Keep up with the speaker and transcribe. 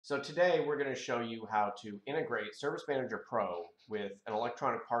So today we're going to show you how to integrate Service Manager Pro with an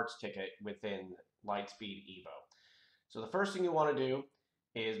electronic parts ticket within Lightspeed EVO. So the first thing you want to do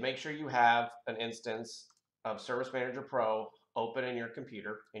is make sure you have an instance of Service Manager Pro open in your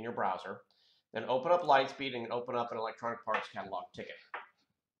computer, in your browser. Then open up Lightspeed and open up an electronic parts catalog ticket.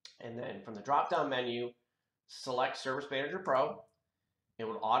 And then from the drop-down menu, select Service Manager Pro. It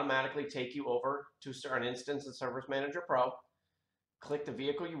will automatically take you over to an instance of Service Manager Pro. Click the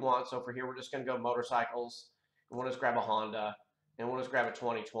vehicle you want. So for here, we're just going to go motorcycles. And we'll just grab a Honda, and we'll just grab a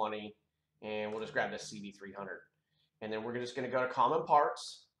 2020, and we'll just grab the CB300. And then we're just going to go to common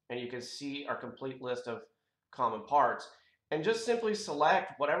parts, and you can see our complete list of common parts. And just simply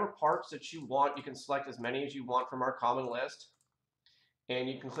select whatever parts that you want. You can select as many as you want from our common list. And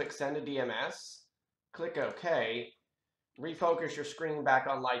you can click Send to DMS, click OK, refocus your screen back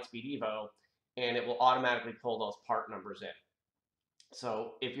on Lightspeed EVO, and it will automatically pull those part numbers in.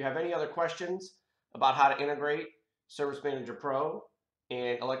 So if you have any other questions about how to integrate Service Manager Pro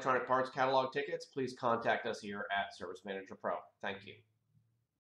and electronic parts catalog tickets, please contact us here at Service Manager Pro. Thank you.